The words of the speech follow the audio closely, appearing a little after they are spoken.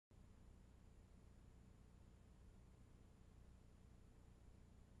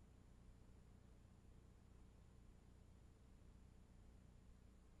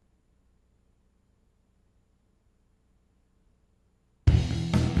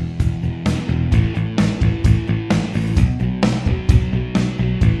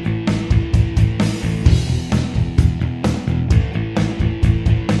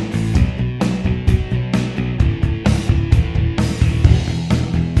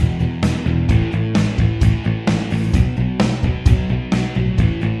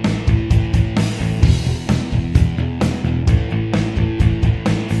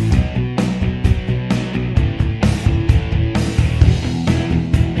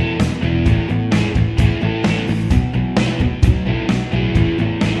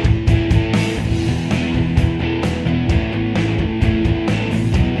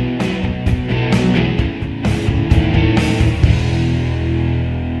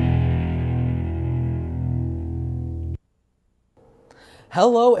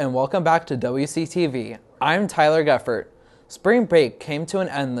Hello and welcome back to Wctv. I'm Tyler Geffert. Spring break came to an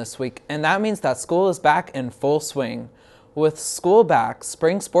end this week, and that means that school is back in full swing. With school back,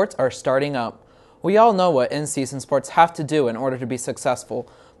 spring sports are starting up. We all know what in-season sports have to do in order to be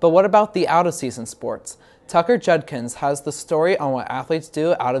successful, but what about the out-of-season sports? Tucker Judkins has the story on what athletes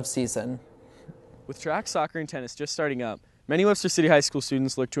do out of season. With track, soccer, and tennis just starting up, many Webster City High School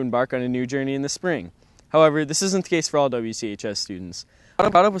students look to embark on a new journey in the spring. However, this isn't the case for all WCHS students. I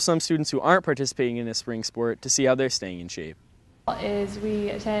caught up with some students who aren't participating in a spring sport to see how they're staying in shape. We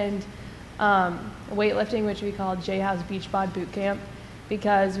attend weightlifting, which we call J-House Beach Bod Boot Camp,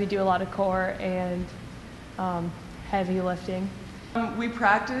 because we do a lot of core and heavy lifting. We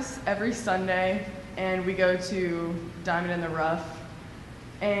practice every Sunday, and we go to Diamond in the Rough,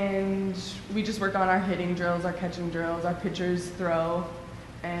 and we just work on our hitting drills, our catching drills, our pitchers throw,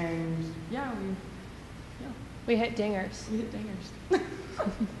 and we hit dingers.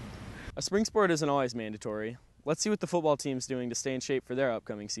 A spring sport isn't always mandatory. Let's see what the football team's doing to stay in shape for their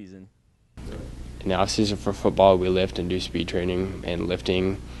upcoming season. In the off-season for football, we lift and do speed training. And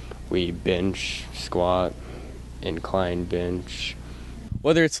lifting, we bench, squat, incline bench.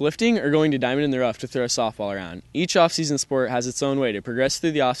 Whether it's lifting or going to Diamond in the Rough to throw a softball around, each off-season sport has its own way to progress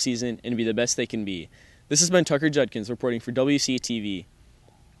through the off-season and be the best they can be. This has been Tucker Judkins reporting for WCTV.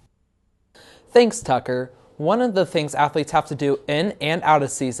 Thanks, Tucker. One of the things athletes have to do in and out of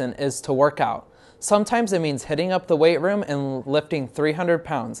season is to work out. Sometimes it means hitting up the weight room and lifting 300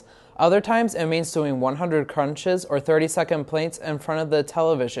 pounds. Other times it means doing 100 crunches or 30-second planks in front of the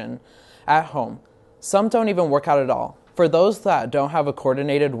television at home. Some don't even work out at all. For those that don't have a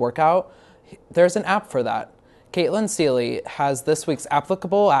coordinated workout, there's an app for that. Caitlin Seeley has this week's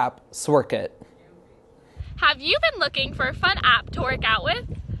applicable app, Sworkit. Have you been looking for a fun app to work out with?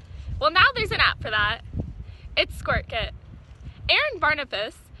 Well, now there's an app for that. It's Squirtkit. Erin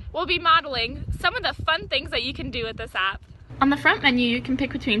Barnabas will be modeling some of the fun things that you can do with this app. On the front menu, you can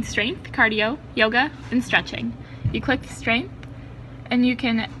pick between strength, cardio, yoga, and stretching. You click strength, and you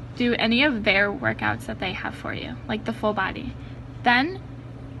can do any of their workouts that they have for you, like the full body. Then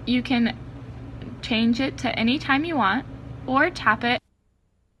you can change it to any time you want, or tap it.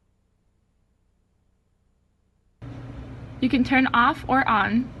 You can turn off or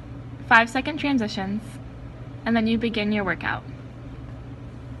on 5-second transitions, and then you begin your workout.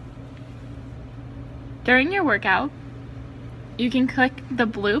 During your workout, you can click the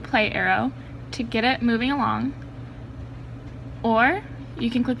blue play arrow to get it moving along, or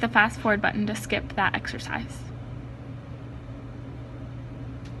you can click the fast forward button to skip that exercise.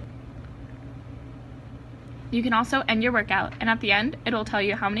 You can also end your workout, and at the end, it'll tell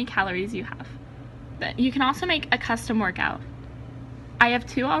you how many calories you have. You can also make a custom workout. I have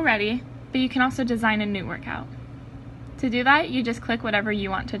 2 already, but you can also design a new workout. To do that, you just click whatever you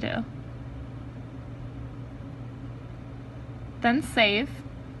want to do. Then save,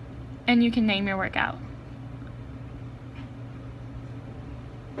 and you can name your workout.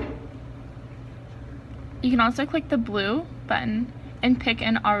 You can also click the blue button and pick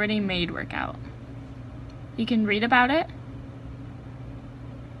an already made workout. You can read about it,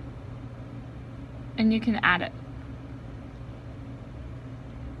 and you can add it.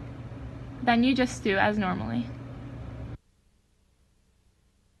 Then you just do as normally.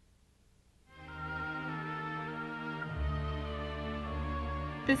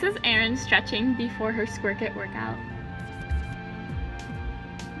 This is Erin stretching before her Squirtkit workout.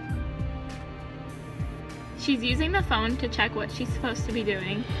 She's using the phone to check what she's supposed to be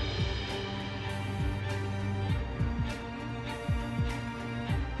doing.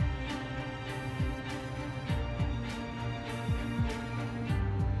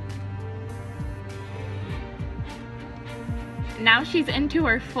 Now she's into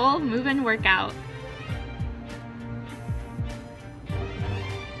her full move-in workout.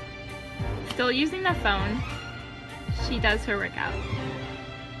 Still using the phone, she does her workout.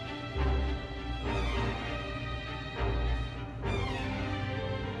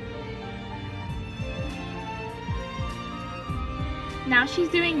 Now she's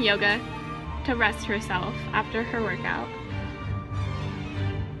doing yoga to rest herself after her workout.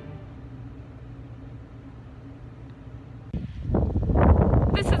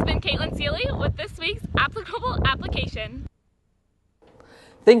 This has been Caitlin Seeley with this week's applicable application.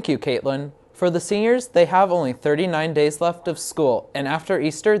 Thank you, Caitlin. For the seniors, they have only 39 days left of school, and after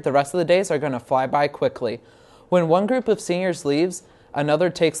Easter, the rest of the days are going to fly by quickly. When one group of seniors leaves,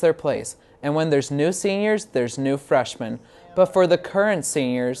 another takes their place, and when there's new seniors, there's new freshmen. But for the current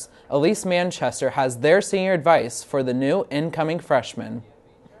seniors, Elise Manchester has their senior advice for the new incoming freshmen.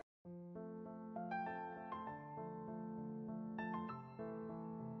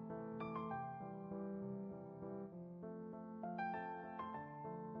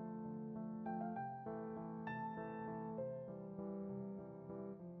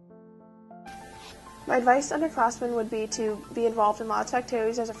 My advice to underclassmen would be to be involved in lots of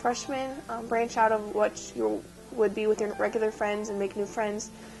activities as a freshman, branch out of what you would be with your regular friends and make new friends,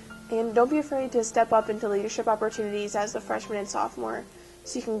 and don't be afraid to step up into leadership opportunities as a freshman and sophomore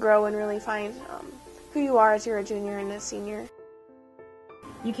so you can grow and really find who you are as you're a junior and a senior.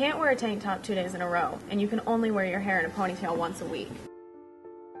 You can't wear a tank top 2 days in a row, and you can only wear your hair in a ponytail once a week.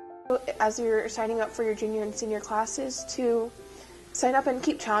 As you're signing up for your junior and senior classes, to sign up and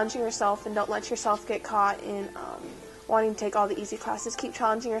keep challenging yourself, and don't let yourself get caught in wanting to take all the easy classes. Keep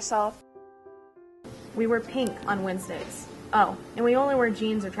challenging yourself. We wear pink on Wednesdays. Oh, and we only wear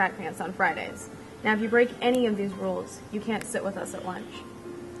jeans or track pants on Fridays. Now, if you break any of these rules, you can't sit with us at lunch.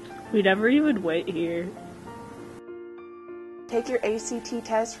 We never even wait here. Take your ACT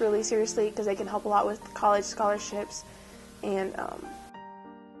test really seriously because they can help a lot with college scholarships, and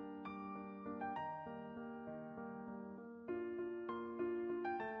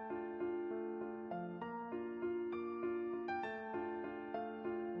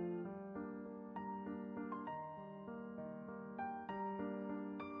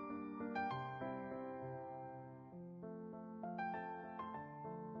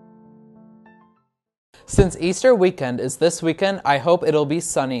Since Easter weekend is this weekend, I hope it'll be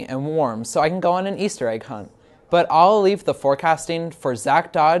sunny and warm so I can go on an Easter egg hunt. But I'll leave the forecasting for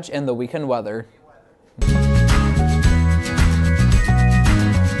Zach Dodge and the weekend weather.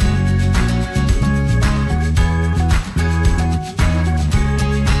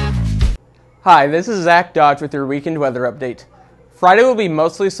 Hi, this is Zach Dodge with your weekend weather update. Friday will be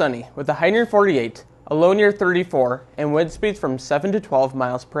mostly sunny with a high near 48, a low near 34, and wind speeds from 7 to 12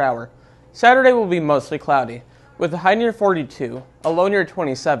 miles per hour. Saturday will be mostly cloudy, with a high near 42, a low near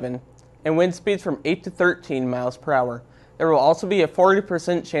 27, and wind speeds from 8 to 13 miles per hour. There will also be a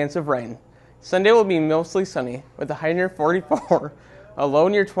 40% chance of rain. Sunday will be mostly sunny, with a high near 44, a low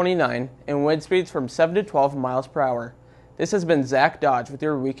near 29, and wind speeds from 7 to 12 miles per hour. This has been Zach Dodge with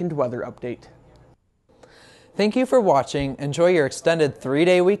your weekend weather update. Thank you for watching. Enjoy your extended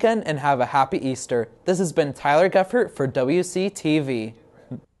 3-day weekend and have a happy Easter. This has been Tyler Geffert for Wctv.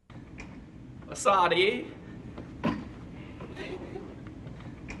 Asadi.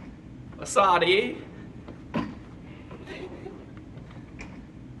 Asadi.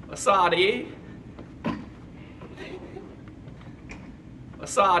 Asadi.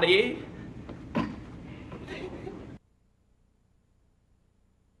 Asadi.